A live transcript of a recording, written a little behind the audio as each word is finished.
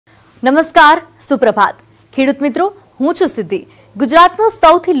નમસ્કાર, સુપ્રભાત. ખેડૂત મિત્રો, હું છું સિદ્ધિ. ગુજરાતનો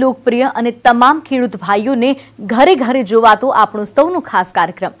સૌથી લોકપ્રિય અને તમામ ખેડૂત ભાઈઓને ઘરે ઘરે જોવાતો આપણો સૌનો ખાસ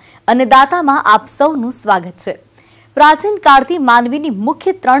કાર્યક્રમ અન્નદાતામાં આપ સૌનું સ્વાગત છે. પ્રાચીન કાળથી માનવીની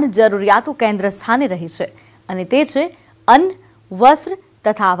મુખ્ય 3 જરૂરિયાતો કેન્દ્ર સ્થાને રહી છે અને તે છે અન્ન, વસ્ત્ર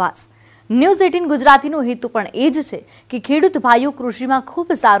તથા આવાસ. ન્યૂઝ 18 ગુજરાતીનો હેતુ પણ એ જ છે કે ખેડૂત ભાઈઓ કૃષિમાં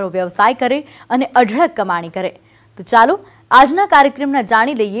ખૂબ સારો વ્યવસાય કરે અને અઢળક કમાણી કરે. તો ચાલો આજના કાર્યક્રમના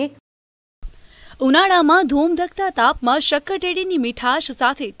જાણી લઈએ. ઉનાળામાં ધૂમધકતા તાપમાં શક્કરટેટીની મીઠાશ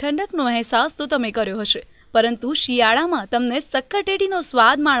સાથે ઠંડકનો અહેસાસ તો તમે કર્યો હશે, પરંતુ શિયાળામાં તમને શક્કરટેટીનો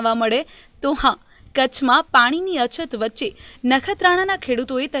સ્વાદ માણવા મળે તો હા, કચ્છમાં પાણીની અછત વચ્ચે નખત્રાણાના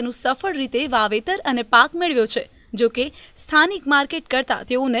ખેડૂતોએ તેનું સફળ રીતે વાવેતર અને પાક મેળવ્યો છે. જો કે સ્થાનિક માર્કેટ કરતાં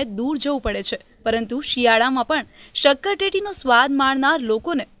તેઓને દૂર જવું પડે છે, પરંતુ શિયાળામાં પણ શક્કરટેટીનો સ્વાદ માણનાર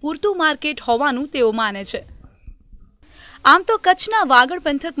લોકોને પૂરતું માર્કેટ હોવાનું તેઓ માને છે. આમ તો કચ્છના વાગડ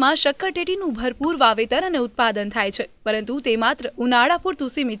પંથકમાં શક્કરટેટીનું ભરપૂર વાવેતર અને ઉત્પાદન થાય છે, પરંતુ તે માત્ર ઉનાળા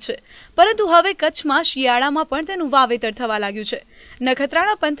પૂરતું સીમિત છે. પરંતુ હવે કચ્છમાં શિયાળામાં પણ તેનું વાવેતર થવા લાગ્યું છે.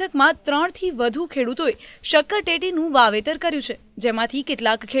 નખત્રાણા પંથકમાં 3 થી વધુ ખેડૂતોએ શક્કરટેટીનું વાવેતર કર્યું છે, જેમાંથી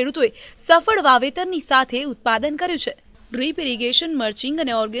કેટલાક ખેડૂતોએ સફળ વાવેતરની સાથે ઉત્પાદન કર્યું છે. ડ્રીપ ઇરિગેશન, મર્ચિંગ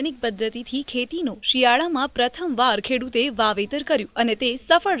અને ઓર્ગેનિક પદ્ધતિથી ખેતીનું શિયાળામાં પ્રથમવાર ખેડૂતે વાવેતર કર્યું અને તે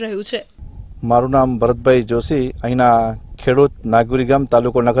સફળ રહ્યું છે. મારું નામ ભરતભાઈ જોશી, અહીંના ખેડૂત, નાગુરી ગામ,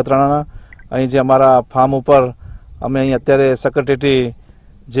 તાલુકો નખત્રાણાના. અહીં જે અમારા ફાર્મ ઉપર અમે અહીં અત્યારે શક્કરટેટી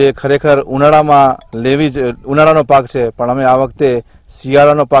જે ખરેખર ઉનાળામાં ઉનાળાનો પાક છે, પણ અમે આ વખતે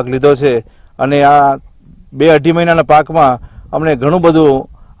શિયાળાનો પાક લીધો છે અને આ 2-2.5 મહિનાના પાકમાં અમને ઘણું બધું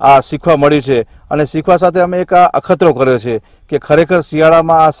આ શીખવા મળ્યું છે. અને શીખવા સાથે અમે એક અખતરો કર્યો છે કે ખરેખર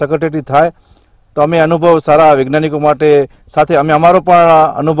શિયાળામાં આ શક્કરટેટી થાય તો અમે અનુભવ સારા વૈજ્ઞાનિકો માટે સાથે અમે અમારો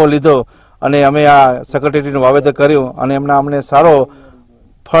પણ અનુભવ લીધો અને અમે આ શક્કરટેટીનું વાવેતર કર્યું અને અમને સારો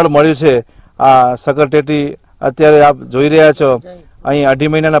ફળ મળ્યું છે. આ શક્કરટેટી અત્યારે આપ જોઈ રહ્યા છો, અહીં 2.5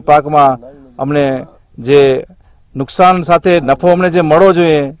 મહિનાના પાકમાં અમને જે નુકસાન સાથે નફો અમને જે મળવો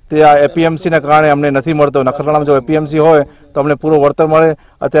જોઈએ તે આ એપીએમસીના કારણે અમને નથી મળતો. નખત્રાણામાં જો એપીએમસી હોય તો અમને પૂરો વળતર મળે.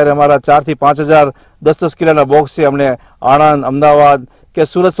 અત્યારે અમારા 4 થી 5 હજાર 10-10 કિલોના બોક્સ છે, અમને આણંદ, અમદાવાદ કે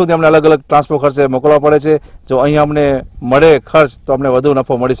સુરત સુધી અમને અલગ અલગ ટ્રાન્સપોર્ટ ખર્ચે મોકલવા પડે છે. જો અહીંયા અમને મળે ખર્ચ તો અમને વધુ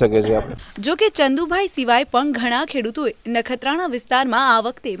નફો મળી શકે છે. જો કે ચંદુભાઈ સિવાય પણ ઘણા ખેડૂતોએ નખત્રાણા વિસ્તારમાં આ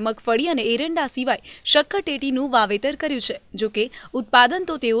વખતે મગફળી અને એરંડા સિવાય શક્કરટેટીનું વાવેતર કર્યું છે. જો કે ઉત્પાદન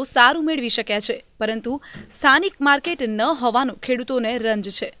તો તેઓ સારું મેળવી શક્યા છે, પરંતુ સ્થાનિક માર્કેટ ન હોવાનો ખેડૂતોને રંજ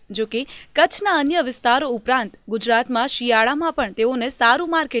છે. જો કે કચ્છના અન્ય વિસ્તારો ઉપરાંત ગુજરાતમાં શિયાળામાં પણ તેઓને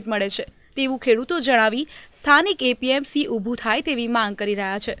સારું માર્કેટ મળે છે તેવું ખેડૂતો જણાવી સ્થાનિક એપીએમસી ઊભું થાય તેવી માંગ કરી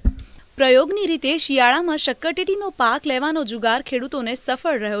રહ્યા છે. પ્રયોગની રીતે શિયાળામાં શક્કરટેટીનો પાક લેવાનો જુગાર ખેડૂતોને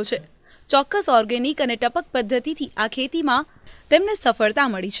સફળ રહ્યો છે. ચોક્કસ ઓર્ગેનિક અને ટપક પદ્ધતિથી આ ખેતીમાં તેમને સફળતા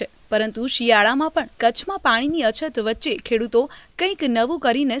મળી છે, પરંતુ શિયાળામાં પણ કચ્છમાં પાણીની અછત વચ્ચે ખેડૂતો કંઈક નવું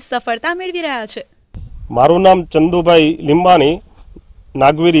કરીને સફળતા મેળવી રહ્યા છે. મારું નામ ચંદુભાઈ લીંબાણી,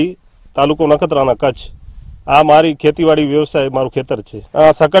 નાગવીરી, તાલુકો નખત્રાણા, કચ્છ. આ મારી ખેતીવાડી વ્યવસાય, મારું ખેતર છે.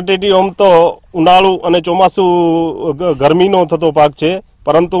 શક્કરટેટી આમ તો ઉનાળુ અને ચોમાસું ગરમીનો થતો પાક છે,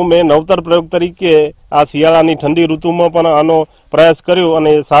 પરંતુ મેં નવતર પ્રયોગ તરીકે આ શિયાળાની ઠંડી ઋતુમાં પણ આનો પ્રયાસ કર્યો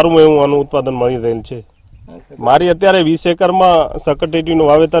અને સારું એવું આનું ઉત્પાદન મળી રહેલ છે. મારી અત્યારે 20 એકરમાં શક્કરટેટીનું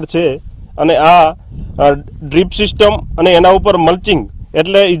વાવેતર છે અને આ ડ્રીપ સિસ્ટમ અને એના ઉપર મલ્ચિંગ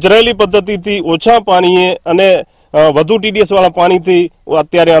એટલે ઇઝરાયેલી પદ્ધતિથી ઓછા પાણીએ અને વધુ ટીડીએસ વાળા પાણીથી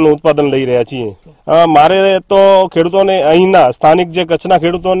અત્યારે આનું ઉત્પાદન લઈ રહ્યા છીએ. મારે તો ખેડૂતોને અહીંના સ્થાનિક જે કચ્છના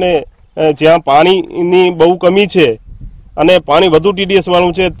ખેડૂતોને જ્યાં પાણીની બહુ કમી છે અને પાણી વધુ ટીડીએસ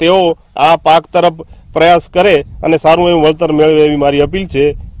વાળું છે, તેઓ આ પાક તરફ પ્રયાસ કરે અને સારું એવું વળતર મેળવે એવી મારી અપીલ છે.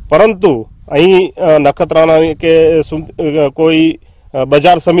 પરંતુ અહીં નખત્રાણા કે કોઈ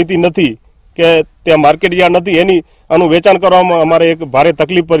બજાર સમિતિ નથી કે ત્યાં માર્કેટ યાર્ડ નથી, એની આનું વેચાણ કરવામાં અમારે એક ભારે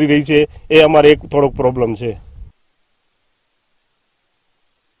તકલીફ પડી રહી છે. એ અમારે એક થોડોક પ્રોબ્લેમ છે.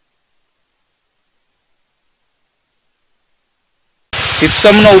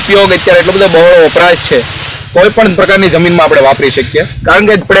 જીપ્સમનો ઉપયોગ અત્યારે એટલો બધો બહોળો વપરાશ છે, કોઈ પણ પ્રકારની જમીનમાં આપણે વાપરી શકીએ. કારણ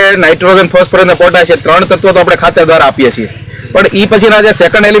કે આપણે નાઇટ્રોજન, ફોસ્ફરસ અને પોટાશ 3 તત્વો તો આપણે ખાતર દ્વારા આપીએ છીએ, પણ એ પછીના જે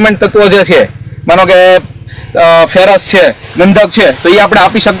સેકન્ડ એલિમેન્ટ તત્વો જે છે, માનો કે ફેરસ છે, ગંધક છે, તો એ આપણે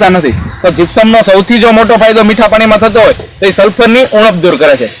આપી શકતા નથી. તો જીપ્સમનો સૌથી જો મોટો ફાયદો મીઠા પાણીમાં થતો હોય તો એ સલ્ફરની ઉણપ દૂર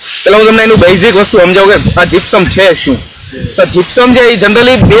કરે છે. એટલે હું તમને એનું બેઝિક વસ્તુ સમજાવું કે આ જીપ્સમ છે શું. તો જીપ્સમ છે એ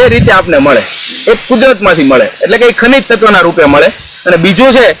જનરલી 2 રીતે આપને મળે. એક કુદરતમાંથી મળે, એટલે કે ખનિજ તત્વના રૂપે મળે, અને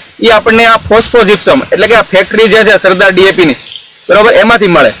બીજું છે એ આપણને આ ફોસ્ફોજીપ્સમ એટલે કે આ ફેક્ટરી જે છે સરદાર ડીએપીની, બરાબર,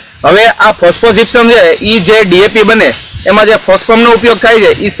 એમાંથી મળે. હવે આ ફોસ્ફોજીપ્સમ છે એ જે ડીએપી બને એમાં જે ફોસ્ફમનો ઉપયોગ થાય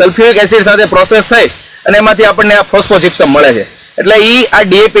છે એ સલ્ફ્યુરિક એસિડ સાથે પ્રોસેસ થઈ અને એમાંથી આપણને આ ફોસ્ફોજીપ્સમ મળે છે. એટલે એ આ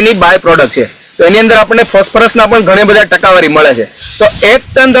ડીએપીની બાય પ્રોડક્ટ છે. તો એની અંદર આપણને ફોસ્ફરસના પણ ઘણી બધા ટકાવારી મળે છે. તો 1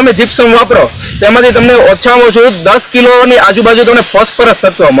 ટન તમે જીપ્સમ વાપરો તો એમાંથી તમને ઓછામાં ઓછું 10 કિલોની આજુબાજુ તમને ફોસ્ફરસ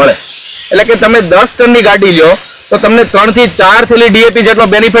તત્વ મળે. એટલે કે તમે 10 ટનની ગાડી લ્યો તો તમને 3 થી 4 થેલી ડીએપી જેટલો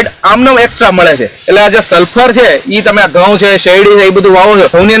બેનિફિટ આમનો એક્સ્ટ્રા મળે છે. એટલે આ જે સલ્ફર છે એ તમે આ ઘઉં છે, શેરડી છે, એ બધું વાવો છો,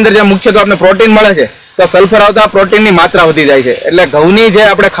 ઘઉંની અંદર જે મુખ્ય તો આપણે પ્રોટીન મળે છે, તો સલ્ફર આવતા પ્રોટીનની માત્રા વધી જાય છે. એટલે ઘઉંની જે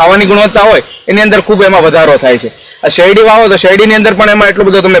આપણે ખાવાની ગુણવત્તા હોય એની અંદર ખૂબ એમાં વધારો થાય છે. આ શેરડી વાવો તો શેરડીની અંદર પણ એમાં એટલું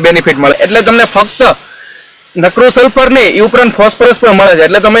બધું તમને બેનિફિટ મળે. એટલે તમને ફક્ત નકરું સલ્ફર નહીં, એ ઉપરાંત ફોસ્ફરસ પણ મળે છે.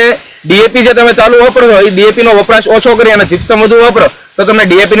 એટલે તમે ડીએપી જે તમે ચાલુ વાપરો છો એ ડીએપી નો વપરાશ ઓછો કરી અને જીપ્સમ વધુ વાપરો તો તમને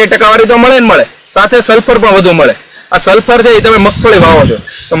ડીએપી ની ટકાવારી તો મળે ને મળે, સાથે સલ્ફર પણ વધુ મળે. આ સલ્ફર છે એ તમે મગફળી વાવો છો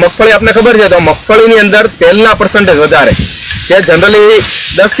તો મગફળી આપને ખબર છે તો મગફળીની અંદર તેલના પર્સન્ટેજ વધારે જે જનરલી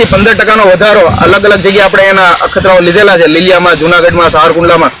 10 થી 15% વધારો અલગ અલગ જગ્યાએ આપણે એના અખતરાઓ લીધેલા છે, લીલિયામાં, જુનાગઢમાં,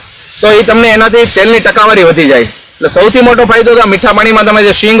 સાવરકુંડલામાં. તો એ તમને એનાથી તેલની ટકાવારી વધી જાય. એટલે સૌથી મોટો ફાયદો તો મીઠા પાણીમાં તમે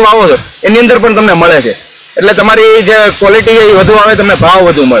જે શીંગ વાવો છો એની અંદર પણ તમને મળે છે. એટલે તમારી જે ક્વોલિટી છે એ વધુ આવે, તમને ભાવ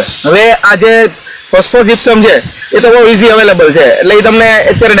વધુ મળે. હવે આ જે ફોસ્ફો જીપ્સમ છે એ તો બહુ ઇઝી અવેલેબલ છે. એટલે એ તમને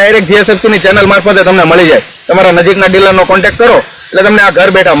અત્યારે ડાયરેક્ટ જીએસએફસી ની ચેનલ મારફતે તમને મળી જાય. તમારા નજીકના ડીલરનો કોન્ટેક્ટ કરો એટલે તમને આ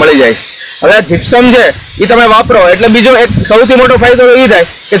ઘર બેઠા મળી જાય. હવે આ જીપ્સમ છે એ તમે વાપરો એટલે બીજો એક સૌથી મોટો ફાયદો એ થાય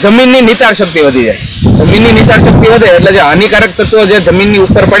કે જમીનની નિતાર શક્તિ વધી જાય. જમીનની નિતાર શક્તિ વધે એટલે જે હાનિકારક તત્વો જે જમીનની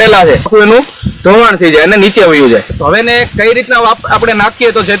ઉપર પડેલા છે એનું ધોવાણ થઈ જાય અને નીચે વયું જાય. હવે ને કઈ રીતના આપણે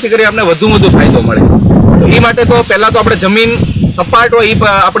નાખીએ તો જેથી કરી આપણે વધુ ફાયદો મળે. એ માટે તો પહેલા તો આપણે જમીન સપાટ હોય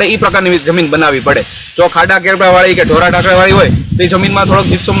આપણે એ પ્રકારની જમીન બનાવવી પડે. જો ખાડા કેરડા વાળી કે ઢોરા ઢાકડા વાળી હોય તો એ જમીનમાં થોડોક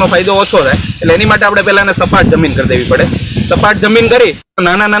જીપ્સમનો ફાયદો ઓછો થાય. એટલે એની માટે આપણે પહેલા એને સપાટ જમીન કરી દેવી પડે. સપાટ જમીન કરી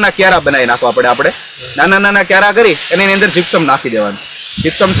નાના ક્યારા બનાવી નાખવા પડે. આપણે નાના ક્યારા કરી એની અંદર જીપ્સમ નાખી દેવાનું.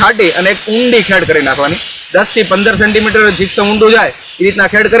 જીપ્સમ છાંટી અને એક ઊંડી ખેડ કરી નાખવાની. 10 થી 15 સેન્ટીમીટર જીપ્સમ ઊંડું જાય એ રીતના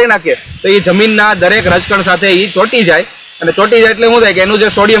ખેડ કરી નાખીએ તો એ જમીનના દરેક રજકણ સાથે એ ચોંટી જાય. અને ચોંટી જાય એટલે શું થાય કે એનું જે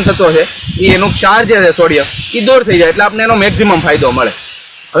સોડિયમ તત્વ છે એ એનું ક્ષાર જે છે સોડિયમ એ દૂર થઈ જાય. એટલે આપણે એનો મેક્સિમમ ફાયદો મળે.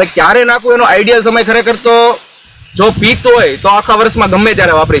 હવે ક્યારે નાખવું એનો આઈડિયલ સમય ખરેખર તો જો પિત્ત હોય તો આખા વર્ષમાં ગમે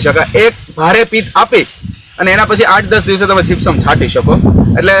ત્યારે વાપરી શકાય. એક ભારે પિત્ત આપી અને એના પછી 8-10 દિવસે તમે જીપ્સમ છાંટી શકો.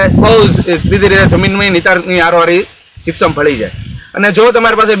 એટલે બહુ સીધી રીતે જમીનમાં નિતારની હારોહારી જીપ્સમ ભળી જાય. અને જો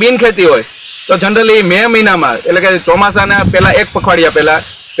તમારી પાસે બિન ખેતી હોય તો જનરલી મે મહિનામાં એટલે કે ચોમાસાના પહેલા એક પખવાડિયા પહેલા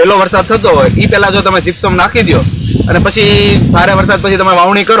પહેલો વરસાદ થતો હોય એ પહેલા જો તમે જીપ્સમ નાખી દો અને પછી ભારે વરસાદ પછી તમે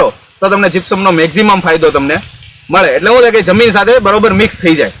વાવણી કરો તો તમને જીપ્સમનો મેક્સિમમ ફાયદો તમને મળે. એટલે શું થાય કે જમીન સાથે બરોબર મિક્સ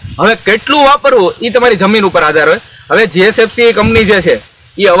થઈ જાય. હવે કેટલું વાપરવું એ તમારી જમીન ઉપર આધાર હોય. હવે જીએસએફસી કંપની જે છે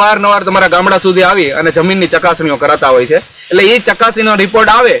એ અવારનવાર તમારા ગામડા સુધી આવી અને જમીનની ચકાસણીઓ કરાતા હોય છે. એટલે એ ચકાસણીનો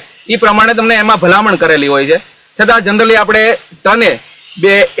રિપોર્ટ આવે એ પ્રમાણે તમને એમાં ભલામણ કરેલી હોય છે. છતાં જનરલી આપણે ટને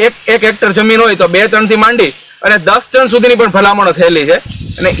એક હેક્ટર જમીન હોય તો 2 ટનથી માંડી અને 10 ટન સુધીની પણ ભલામણો થયેલી છે.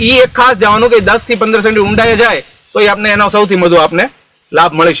 અને એ એક ખાસ જવાનું કે 10 થી 15 સેન્ટી ઊંડાઈએ જાય તો એ આપણે એનો સૌથી વધુ આપને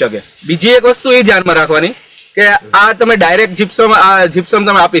લાભ મળી શકે. બીજી એક વસ્તુ એ ધ્યાનમાં રાખવાની કે આ તમે ડાયરેક્ટ જીપ્સમ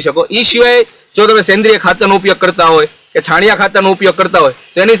તમે આપી શકો. એ સિવાય જો તમે સેન્દ્રિય ખાતરનો ઉપયોગ કરતા હોય કે છાણિયા ખાતરનો ઉપયોગ કરતા હોય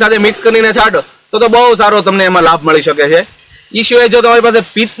તો એની સાથે મિક્સ કરીને છાંટો તો બહુ સારો તમને એમાં લાભ મળી શકે છે. એ સિવાય જો તમારી પાસે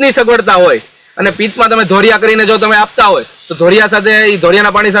પિત્તની સગવડતા હોય અને પિત્તમાં તમે ધોરિયા કરીને જો તમે આપતા હોય તો ધોરિયા સાથે એ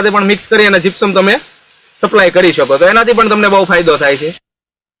ધોરિયાના પાણી સાથે પણ મિક્સ કરી અને જીપ્સમ તમે સપ્લાય કરી શકો તો એનાથી પણ તમને બહુ ફાયદો થાય છે.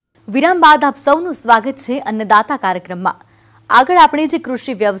 વિરામ બાદ આપ સૌનું સ્વાગત છે અન્નદાતા કાર્યક્રમમાં. આગળ આપણે જે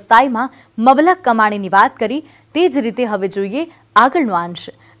કૃષિ વ્યવસાયમાં મબલક કમાણીની વાત કરી તે જ રીતે હવે જોઈએ આગળનો અંશ.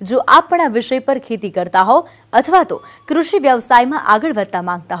 જો આપ પણ આ વિષય પર ખેતી કરતા હો અથવા તો કૃષિ વ્યવસાયમાં આગળ વધતા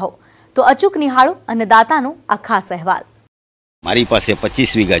માંગતા હો તો અચૂક નિહાળો અન્નદાતાનો આ ખાસ અહેવાલ. મારી પાસે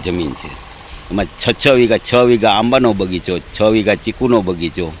 25 વીઘા જમીન છે. એમાં 6 વીઘા આંબાનો બગીચો, 6 વીઘા ચીકુનો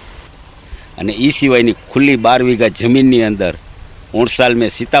બગીચો અને એ સિવાયની ખુલ્લી 12 વીઘા જમીનની અંદર 9 સાલ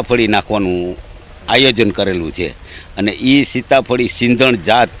મેં સીતાફળી નાખવાનું આયોજન કરેલું છે. અને એ સીતાફળી સિંધણ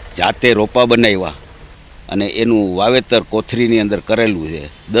જાતે રોપા બનાવ્યા અને એનું વાવેતર કોથરીની અંદર કરેલું છે.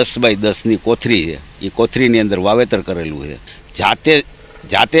 10 બાય 10ની કોથરી છે. એ કોથરીની અંદર વાવેતર કરેલું છે.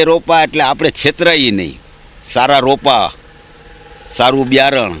 જાતે રોપા એટલે આપણે છેતરાઈએ નહીં. સારા રોપા, સારું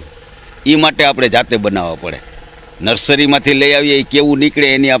બિયારણ એ માટે આપણે જાતે બનાવવા પડે. નર્સરીમાંથી લઈ આવીએ એ કેવું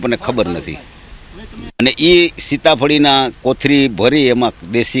નીકળે એની આપણને ખબર નથી. અને એ સીતાફળીના કોથરી ભરી એમાં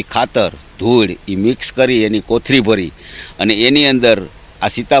દેશી ખાતર, ધૂળ એ મિક્સ કરી એની કોથરી ભરી અને એની અંદર આ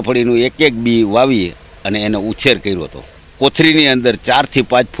સીતાફળીનું એક બી વાવી અને એનો ઉછેર કર્યો હતો. કોથરીની અંદર 4 થી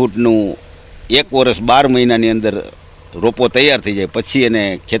 5 ફૂટનું 1 વર્ષ 12 મહિનાની અંદર રોપો તૈયાર થઈ જાય પછી એને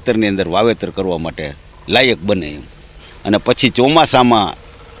ખેતરની અંદર વાવેતર કરવા માટે લાયક બને એમ. અને પછી ચોમાસામાં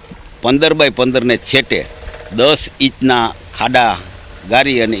 15 બાય 15ને છેટે 10 ઇંચના ખાડા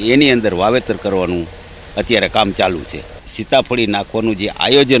ગારી અને એની અંદર વાવેતર કરવાનું અત્યારે કામ ચાલુ છે. સીતાફળી નાખવાનું જે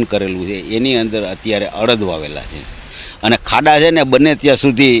આયોજન કરેલું છે એની અંદર અત્યારે અડદ વાવેલા છે અને ખાડા છે ને બને ત્યાં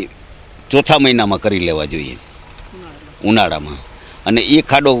સુધી ચોથા મહિનામાં કરી લેવા જોઈએ, ઉનાળામાં. અને એ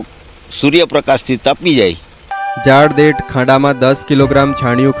ખાડો સૂર્યપ્રકાશથી તપી જાય. ઝાડ દીઠ ખાડામાં 10 કિલોગ્રામ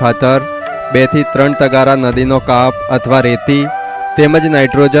છાણિયું ખાતર, 2 થી 3 તગારા નદીનો કાપ અથવા રેતી, તેમજ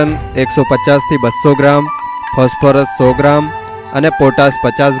નાઇટ્રોજન 150 થી 200 ગ્રામ, ફોસ્ફરસ 100 ગ્રામ અને પોટાશ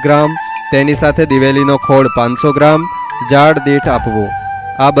 50 ગ્રામ, તેની સાથે દિવેલીનો ખોળ 500 ગ્રામ ઝાડ દીઠ આપવું.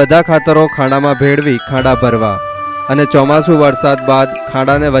 આ બધા ખાતરો ખાડામાં ભેળવી ખાડા ભરવા અને ચોમાસું વરસાદ બાદ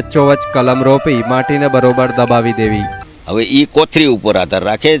ખાડાને વચ્ચોવચ્ચ કલમ રોપી માટીને બરોબર દબાવી દેવી. હવે એ કોથરી ઉપર આધાર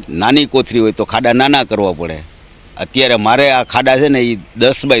રાખે. નાની કોથરી હોય તો ખાડા નાના કરવા પડે. અત્યારે મારે આ ખાડા છે ને એ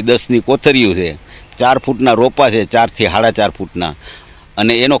 10 બાય 10ની કોથરીઓ છે. 4 ફૂટના રોપા છે, 4 થી 4.5 ફૂટના,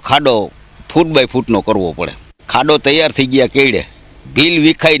 અને એનો ખાડો ફૂટ બાય ફૂટનો કરવો પડે. ખાડો તૈયાર થઈ ગયા કેડે ભીલ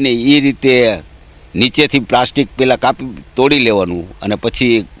વિખાય નહીં એ રીતે નીચેથી પ્લાસ્ટિક પહેલાં તોડી લેવાનું અને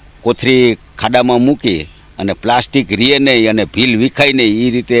પછી કોથરી ખાડામાં મૂકી અને પ્લાસ્ટિક રીએ નહીં અને ભીલ વિખાય નહીં એ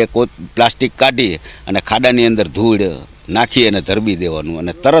રીતે પ્લાસ્ટિક કાઢી અને ખાડાની અંદર ધૂળ નાખી અને ધરબી દેવાનું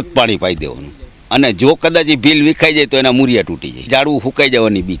અને તરત પાણી પાઈ દેવાનું. અને જો કદાચ ભીલ વિખાઈ જાય તો એના મૂરિયા તૂટી જાય, ઝાડવું ફૂંકાઈ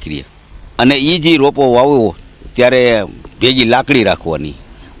જવાની બીકરી. અને એ જે રોપો વાવો ત્યારે ભેગી લાકડી રાખવાની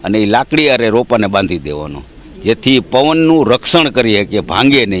અને એ લાકડી અરે રોપાને બાંધી દેવાનો, જેથી પવનનું રક્ષણ કરીએ કે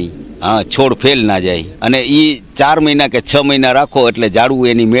ભાંગે નહીં, છોડ ફેલ ના જાય. અને એ 4 મહિના કે 6 મહિના રાખો એટલે ઝાડવું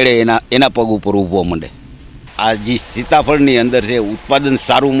એની મેળે એના પગ ઉપર ઊભો માંડે. આ જે સીતાફળની અંદર છે ઉત્પાદન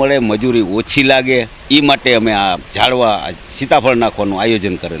સારું મળે, મજૂરી ઓછી લાગે, એ માટે અમે આ ઝાડવા સીતાફળ નાખવાનું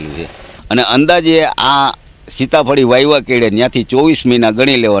આયોજન કરેલું છે. અને અંદાજે આ સીતાફળી વાવ્યા કેળે ત્યાંથી 24 મહિના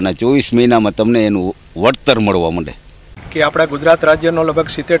ગણી લેવાના. 24 મહિનામાં તમને એનું વળતર મળવા માંડે. કે આપણા ગુજરાત રાજ્યનો લગભગ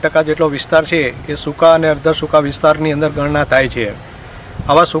 70% જેટલો વિસ્તાર છે એ સૂકા અને અર્ધ સૂકા વિસ્તારની અંદર ગણના થાય છે.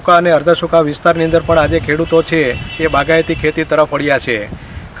 આવા સૂકા અને અર્ધ સૂકા વિસ્તારની અંદર પણ આજે ખેડૂતો છે એ બાગાયતી ખેતી તરફ વળ્યા છે.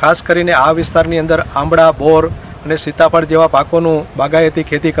 ખાસ કરીને આ વિસ્તારની અંદર આંબળા, બોર અને સીતાફળ જેવા પાકોનું બાગાયતી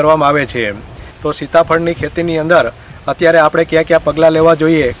ખેતી કરવામાં આવે છે. તો સીતાફળની ખેતીની અંદર અત્યારે આપણે કયા કયા પગલાં લેવા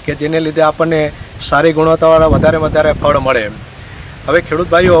જોઈએ કે જેને લીધે આપણને સારી ગુણવત્તાવાળા વધારે ફળ મળે. હવે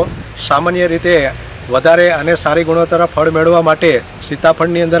ખેડૂત ભાઈઓ સામાન્ય રીતે વધારે અને સારી ગુણવત્તાવાળા ફળ મેળવવા માટે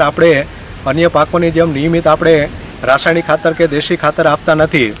સીતાફળની અંદર આપણે અન્ય પાકોની જેમ નિયમિત આપણે રાસાયણિક ખાતર કે દેશી ખાતર આપતા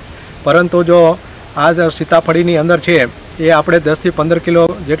નથી, પરંતુ જો આ સીતાફળીની અંદર છે એ આપણે 10 થી 15 કિલો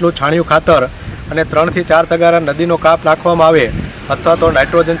જેટલું છાણિયું ખાતર અને 3 થી 4 તગારા નદીનો કાપ નાખવામાં આવે, અથવા તો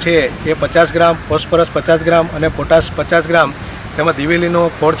નાઇટ્રોજન છે એ 50 ગ્રામ, ફોસ્ફરસ 50 ગ્રામ અને પોટાશ 50 ગ્રામ, તેમાં દિવેલીનો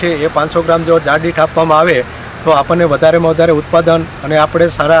ખોળ છે એ 500 ગ્રામ જો ઝાડ દીઠ આપવામાં આવે તો આપણને વધારેમાં વધારે ઉત્પાદન અને આપણે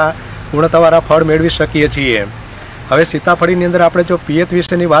સારા ગુણવત્તાવાળા ફળ મેળવી શકીએ છીએ. હવે સીતાફળીની અંદર આપણે જો પિયત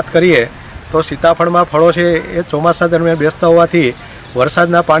વિશેની વાત કરીએ તો સીતાફળમાં ફળો છે એ ચોમાસા દરમિયાન બેસતા હોવાથી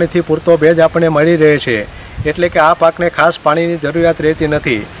વરસાદના પાણીથી પૂરતો ભેજ આપણને મળી રહે છે, એટલે કે આ પાકને ખાસ પાણીની જરૂરિયાત રહેતી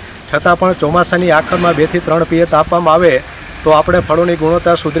નથી. છતાં પણ ચોમાસાની આખરમાં 2 થી 3 પિયત આપવામાં આવે તો આપણે ફળોની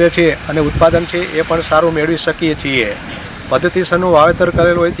ગુણવત્તા સુધરે છે અને ઉત્પાદન છે એ પણ સારું મેળવી શકીએ છીએ. પદ્ધતિસરનું વાવેતર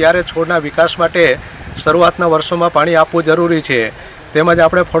કરેલું હોય ત્યારે છોડના વિકાસ માટે શરૂઆતના વર્ષોમાં પાણી આપવું જરૂરી છે. તેમજ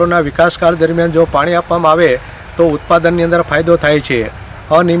આપણે ફળોના વિકાસકાળ દરમિયાન જો પાણી આપવામાં આવે તો ઉત્પાદનની અંદર ફાયદો થાય છે.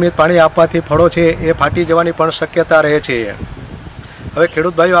 અનિયમિત પાણી આપવાથી ફળો છે એ ફાટી જવાની પણ શક્યતા રહે છે. હવે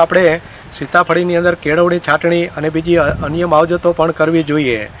ખેડૂત ભાઈઓ આપણે સીતાફળીની અંદર કેળવણી, છાંટણી અને બીજી અન્ય માવજતો પણ કરવી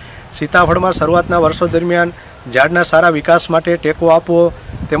જોઈએ. સીતાફળમાં શરૂઆતના વર્ષો દરમિયાન ઝાડના સારા વિકાસ માટે ટેકો આપવો,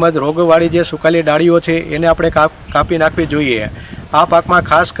 તેમજ રોગવાળી જે સુકાયેલી ડાળીઓ છે એને આપણે કાપી નાખવી જોઈએ. આ પાકમાં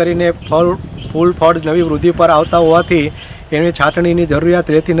ખાસ કરીને ફૂલ ફળ નવી વૃદ્ધિ પર આવતા હોવાથી એની છાંટણીની જરૂરિયાત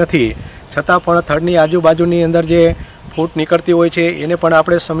રહેતી નથી. છતાં પણ થડની આજુબાજુની અંદર જે ફૂટ નીકળતી હોય છે એને પણ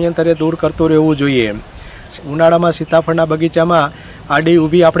આપણે સમયાંતરે દૂર કરતું રહેવું જોઈએ. ઉનાળામાં સીતાફળના બગીચામાં આડી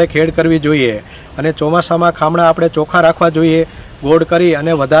ઊભી આપણે ખેડ કરવી જોઈએ અને ચોમાસામાં ખામણા આપણે ચોખ્ખા રાખવા જોઈએ, ગોળ કરી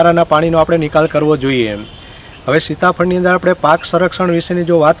અને વધારાના પાણીનો આપણે નિકાલ કરવો જોઈએ. હવે સીતાફળની અંદર આપણે પાક સંરક્ષણ વિશેની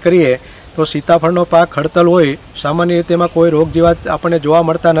જો વાત કરીએ તો સીતાફળનો પાક ખડતલ હોય, સામાન્ય રીતે એમાં કોઈ રોગ જીવાત આપણને જોવા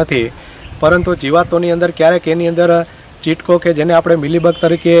મળતા નથી, પરંતુ જીવાતોની અંદર ક્યારેક એની અંદર ચીટકો કે જેને આપણે મિલીબગ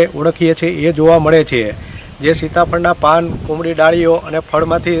તરીકે ઓળખીએ છીએ એ જોવા મળે છે, જે સીતાફળના પાન, કુમળી, ડાળીઓ અને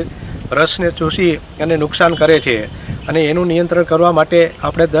ફળમાંથી રસને ચૂસી અને નુકસાન કરે છે. અને એનું નિયંત્રણ કરવા માટે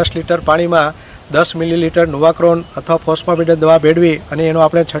આપણે 10 લીટર પાણીમાં 10 મિલીલીટર નોવાક્રોન અથવા ફોસ્ફામિડ દવા ભેળવી અને એનો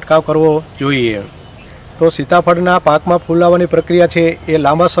આપણે છંટકાવ કરવો જોઈએ. તો સીતાફળના પાકમાં ફૂલ આવવાની પ્રક્રિયા છે એ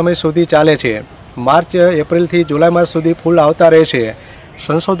લાંબા સમય સુધી ચાલે છે. માર્ચ, એપ્રિલથી જુલાઈ માસ સુધી ફૂલ આવતા રહે છે.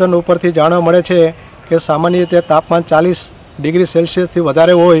 સંશોધન ઉપરથી જાણવા મળે છે કે સામાન્ય રીતે તાપમાન 40 ડિગ્રી સેલ્સિયસથી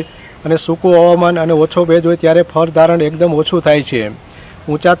વધારે હોય અને સૂકું હવામાન અને ઓછો ભેજ હોય ત્યારે ફળ ધારણ એકદમ ઓછું થાય છે.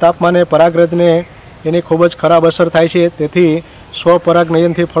 ઊંચા તાપમાને પરાગરજને એની ખૂબ જ ખરાબ અસર થાય છે, તેથી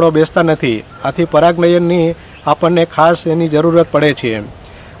સ્વપરાગનયનથી ફળો બેસતા નથી. આથી પરાગનયનની આપણને ખાસ એની જરૂરત પડે છે.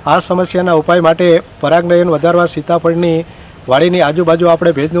 આ સમસ્યાના ઉપાય માટે પરાગનયન વધારવા સીતાફળની વાડીની આજુબાજુ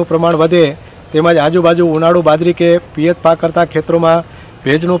આપણે ભેજનું પ્રમાણ વધે તેમજ આજુબાજુ ઉનાળુ બાજરી કે પિયત પાક કરતા ખેતરોમાં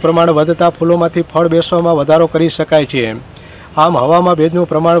ભેજનું પ્રમાણ વધતા ફૂલોમાંથી ફળ બેસવામાં વધારો કરી શકાય છે। આમ હવામાં ભેજનું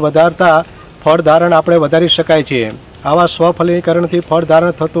પ્રમાણ વધારતા ફળ ધારણ આપણે વધારી શકાય છે। આવા સ્વફલીકરણથી ફળ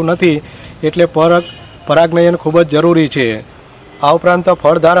ધારણ થતું નથી એટલે પરાગનયન ખૂબ જ જરૂરી છે। આ ઉપરાંત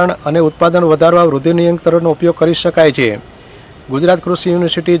ફળ ધારણ અને ઉત્પાદન વધારવા વૃદ્ધિ નિયંત્રણનો ઉપયોગ કરી શકાય છે। ગુજરાત કૃષિ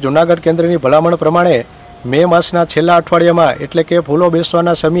યુનિવર્સિટી જૂનાગઢ કેન્દ્રની ભલામણ પ્રમાણે મે માસના છેલ્લા અઠવાડિયામાં એટલે કે ફૂલો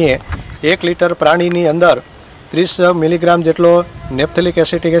બેસવાના સમયે 1 લીટર પાણીની અંદર 30 મિલીગ્રામ જેટલો નેપ્થેલિક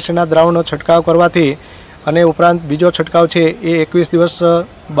એસિટિક એસિડના દ્રાવણનો છંટકાવ કરવાથી અને ઉપરાંત બીજો છંટકાવ છે એ 21 દિવસ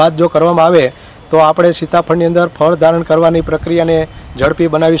બાદ જો કરવામાં આવે તો આપણે સીતાફળની અંદર ફળ ધારણ કરવાની પ્રક્રિયાને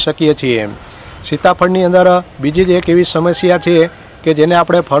ઝડપી બનાવી શકીએ છીએ। સીતાફળની અંદર બીજી જ એક એવી સમસ્યા છે કે જેને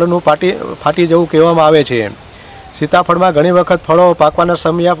આપણે ફળનું ફાટી જવું કહેવામાં આવે છે। સીતાફળમાં ઘણી વખત ફળો પાકવાના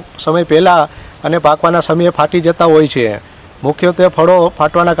સમય પહેલાં અને પાકવાના સમયે ફાટી જતા હોય છે। મુખ્યત્વે ફળો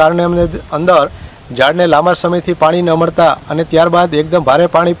ફાટવાના કારણે અમને અંદર ઝાડને લાંબા સમયથી પાણી ન મળતા અને ત્યારબાદ એકદમ ભારે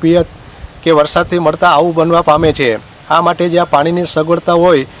પાણી પિયત કે વરસાદથી મળતા આવું બનવા પામે છે। આ માટે જ્યાં પાણીની સગવડતા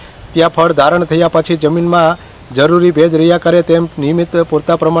હોય ત્યાં ફળ ધારણ થયા પછી જમીનમાં જરૂરી ભેજ રહ્યા કરે તેમ નિયમિત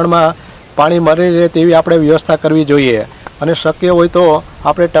પૂરતા પ્રમાણમાં પાણી મળી રહે તેવી આપણે વ્યવસ્થા કરવી જોઈએ અને શક્ય હોય તો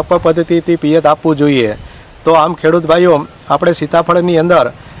આપણે ટપક પદ્ધતિથી પિયત આપવું જોઈએ। તો આમ ખેડૂત ભાઈઓ આપણે સીતાફળની અંદર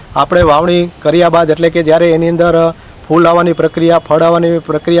આપણે વાવણી કર્યા બાદ એટલે કે જ્યારે એની અંદર ફૂલ આવવાની પ્રક્રિયા ફળ આવવાની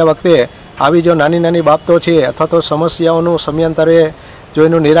પ્રક્રિયા વખતે આવી જો નાની નાની બાબતો છે અથવા તો સમસ્યાઓનું સમયાંતરે જો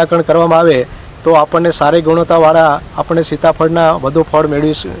એનું નિરાકરણ કરવામાં આવે તો આપણને સારી ગુણવત્તાવાળા આપણે સીતાફળના વધુ ફળ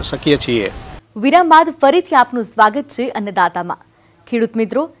મેળવી શકીએ છીએ। વિરામ બાદ ફરીથી આપનું સ્વાગત છે અન્નદાતામાં। ખેડૂત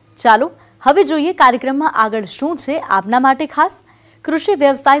મિત્રો, ચાલો હવે જોઈએ કાર્યક્રમમાં આગળ શું છે આપના માટે ખાસ। કૃષિ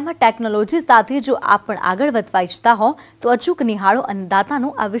વ્યવસાયમાં ટેકનોલોજી સાથે જો આપ પણ આગળ વધવા ઈચ્છતા હો તો અચૂક નિહાળો અન્નદાતાનો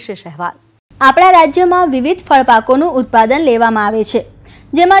આ વિશેષ અહેવાલ। આપણા રાજ્યમાં વિવિધ ફળપાકોનું ઉત્પાદન લેવામાં આવે છે,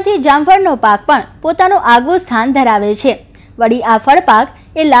 જેમાંથી જામફળનો પાક પણ પોતાનું આગવું સ્થાન ધરાવે છે। વળી આ ફળપાક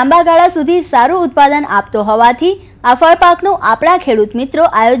એ લાંબા ગાળા સુધી સારું ઉત્પાદન આપતો હોવાથી આ ફળપાકનું આપણા ખેડૂત મિત્રો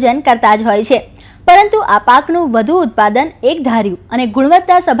આયોજન કરતા જ હોય છે। પરંતુ આ પાકનું વધુ ઉત્પાદન એકધાર્યું અને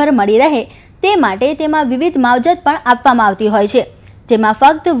ગુણવત્તાસભર મળી રહે તે માટે તેમાં વિવિધ માવજત પણ આપવામાં આવતી હોય છે, જેમાં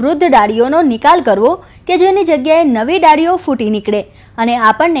ફક્ત વૃદ્ધ ડાળીઓનો નિકાલ કરવો કે જેની જગ્યાએ નવી ડાળીઓ ફૂટી નીકળે અને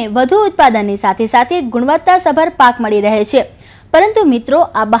આપણને વધુ ઉત્પાદનની સાથે સાથે ગુણવત્તાસભર પાક મળી રહે છે। પરંતુ મિત્રો,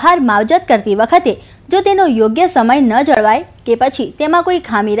 આ બહાર માવજત કરતી વખતે જો તેનો યોગ્ય સમય ન જળવાય કે પછી તેમાં કોઈ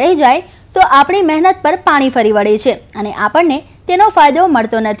ખામી રહી જાય તો આપણી મહેનત પર પાણી ફરી વળે છે અને આપણને તેનો ફાયદો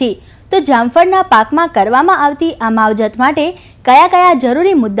મળતો નથી। તો જામફળના પાકમાં કરવામાં આવતી આ માવજત માટે કયા કયા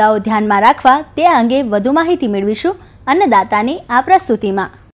જરૂરી મુદ્દાઓ ધ્યાનમાં રાખવા તે અંગે વધુ માહિતી મેળવીશું અન્નદાતાની આ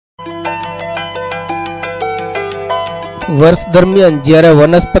પ્રસ્તુતિમાં। વર્ષ દરમિયાન જ્યારે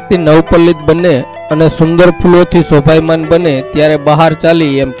વનસ્પતિ નવપલ્લિત બને અને સુંદર ફૂલોથી શોભાયમાન બને ત્યારે બહાર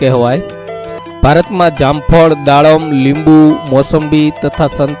ચાલી એમ કહેવાય। ભારતમાં જામફળ, દાડમ, લીંબુ, મોસંબી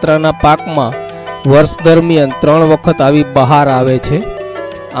તથા સંતરાના પાકમાં વર્ષ દરમિયાન 3 વખત આવી બહાર આવે છે।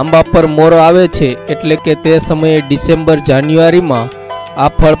 આંબા પર મોર આવે છે એટલે કે તે સમયે ડિસેમ્બર જાન્યુઆરીમાં આ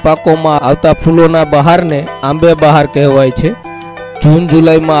ફળ પાકોમાં આવતા ફૂલોના બહારને આંબે બહાર કહેવાય છે। જૂન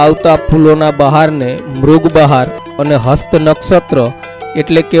જુલાઈમાં આવતા ફૂલોના બહારને મૃગ બહાર અને હસ્ત નક્ષત્ર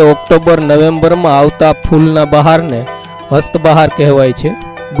એટલે કે ઓક્ટોબર નવેમ્બરમાં આવતા ફૂલના બહારને હસ્ત બહાર કહેવાય છે।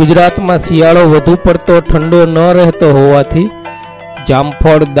 ગુજરાતમાં શિયાળો વધુ પડતો ઠંડો ન રહેતો હોવાથી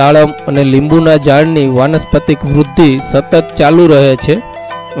જામફળ, દાડમ અને લીંબુના ઝાડની વાનસ્પતિક વૃદ્ધિ સતત ચાલુ રહે છે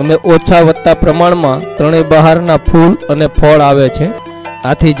અને ઓછા વત્તા પ્રમાણમાં ત્રણેય બહારના ફૂલ અને ફળ આવે છે।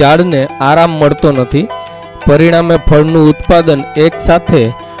 આથી ઝાડને આરામ મળતો નથી, પરિણામે ફળનું ઉત્પાદન એક સાથે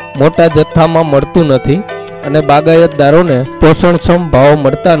મોટા જથ્થામાં મળતું નથી અને બાગાયતદારોને પોષણક્ષમ ભાવ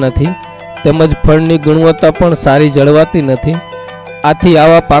મળતા નથી તેમજ ફળની ગુણવત્તા પણ સારી જળવાતી નથી। આથી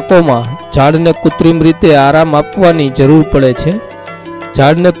આવા પાકોમાં ઝાડને કૃત્રિમ રીતે આરામ આપવાની જરૂર પડે છે।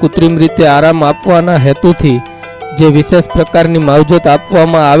 ઝાડને કૃત્રિમ રીતે આરામ આપવાના હેતુથી જે વિશેષ પ્રકારની માવજત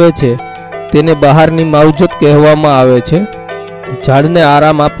આપવામાં આવે છે તેને બહારની માવજત કહેવામાં આવે છે। ઝાડને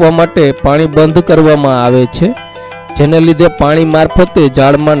આરામ આપવા માટે પાણી બંધ કરવામાં આવે છે, જેને લીધે પાણી મારફતે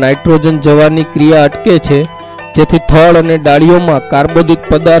ઝાડમાં નાઇટ્રોજન જવાની ક્રિયા અટકે છે, જેથી થડ અને ડાળીઓમાં કાર્બોદિત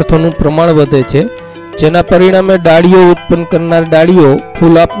પદાર્થોનું પ્રમાણ વધે છે, જેના પરિણામે ડાળીઓ ઉત્પન્ન કરનાર ડાળીઓ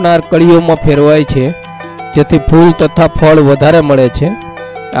ફૂલ આપનાર કળીઓમાં ફેરવાય છે, જેથી ફૂલ તથા ફળ વધારે મળે છે।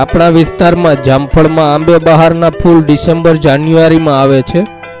 આપણા વિસ્તારમાં જામફળમાં આંબે બહારના ફૂલ ડિસેમ્બર જાન્યુઆરીમાં આવે છે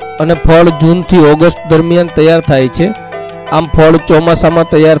અને ફળ જૂનથી ઓગસ્ટ દરમિયાન તૈયાર થાય છે। આમ ફળ ચોમાસામાં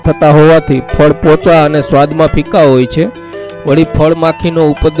તૈયાર થતા હોવાથી ફળ પોચા અને સ્વાદમાં ફીકા હોય છે। વળી ફળ માખીનો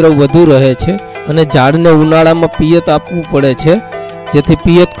ઉપદ્રવ વધુ રહે છે અને ઝાડને ઉનાળામાં પિયત આપવું પડે છે, જેથી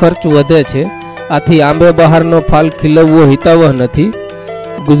પિયત ખર્ચ વધે છે. આથી આંબે બહારનો ફાલ ખીલવવો હિતાવહ નથી.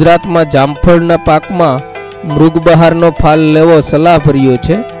 ગુજરાતમાં જામફળના પાકમાં મૃગ બહારનો ફાલ લેવો સલાહભર્યો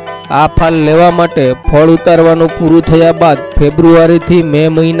છે. આ ફાલ લેવા માટે ફળ ઉતારવાનું પૂરું થયા બાદ ફેબ્રુઆરીથી મે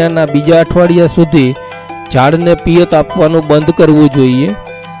મહિનાના બીજા અઠવાડિયા સુધી ઝાડને પિયત આપવાનું બંધ કરવું જોઈએ.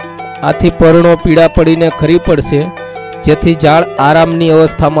 આથી પર્ણો પીળા પડીને ખરી પડશે, જેથી ઝાડ આરામની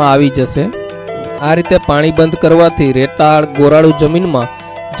અવસ્થામાં આવી જશે. આ રીતે પાણી બંધ કરવાથી રેતાળ ગોરાળુ જમીનમાં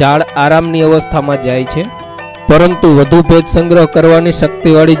ઝાડ આરામની અવસ્થામાં જાય છે. પરંતુ વધુ ભેજ સંગ્રહ કરવાની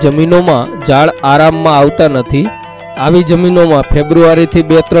શક્તિવાળી જમીનોમાં ઝાડ આરામમાં આવતા નથી. આવી જમીનોમાં ફેબ્રુઆરીથી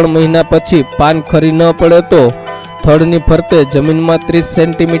 2-3 મહિના પછી પાન ખરી ન પડે તો થડની ફરતે જમીનમાં 30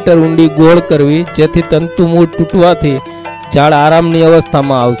 સેન્ટીમીટર ઊંડી ગોળ કરવી, જેથી તંતુ મૂળ તૂટવાથી ઝાડ આરામની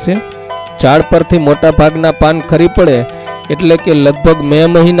અવસ્થામાં આવશે. ઝાડ પરથી મોટા ભાગના પાન ખરી પડે એટલે કે લગભગ મે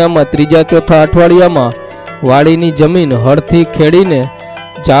મહિનામાં 3-4 અઠવાડિયામાં વાડીની જમીન હળથી ખેડીને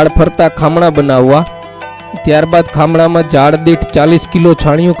ઝાડ ફરતા ખામણા બનાવવા. ત્યારબાદ ખામણામાં ઝાડ દીઠ 40 કિલો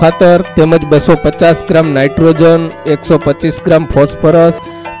છાણિયું ખાતર તેમજ 250 ગ્રામ નાઇટ્રોજન, 125 ગ્રામ ફોસ્ફરસ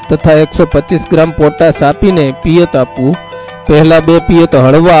તથા 125 ગ્રામ પોટાશ આપીને પિયત આપવું. પહેલા 2 પિયત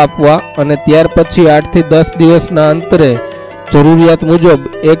હળવા આપવા અને ત્યાર પછી 8 થી 10 દિવસના અંતરે જરૂરિયાત મુજબ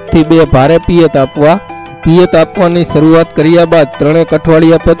 1 થી 2 ભારે પિયત આપવા. પિયત આપવાની શરૂઆત કર્યા બાદ 3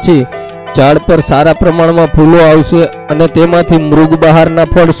 અઠવાડિયા પછી ઝાડ પર સારા પ્રમાણમાં ફૂલો આવશે અને તેમાંથી મૃગ બહારના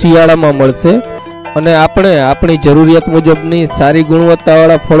ફળ શિયાળામાં મળશે અને આપણે આપણી જરૂરિયાત મુજબની સારી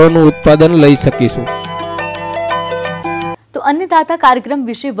ગુણવત્તાવાળા ફળોનું ઉત્પાદન લઈ શકીશું. તો અન્નદાતા કાર્યક્રમ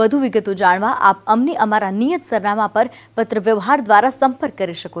વિશે વધુ વિગતો જાણવા આપ અમને અમારા નિયત સરનામા પર પત્ર વ્યવહાર દ્વારા સંપર્ક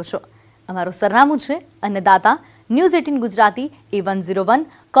કરી શકો છો. અમારું સરનામું છે અન્નદાતા, News18 Gujarati, A101,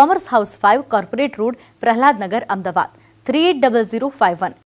 commerce house 5, corporate road, Prahlad Nagar, Ahmedabad 380051.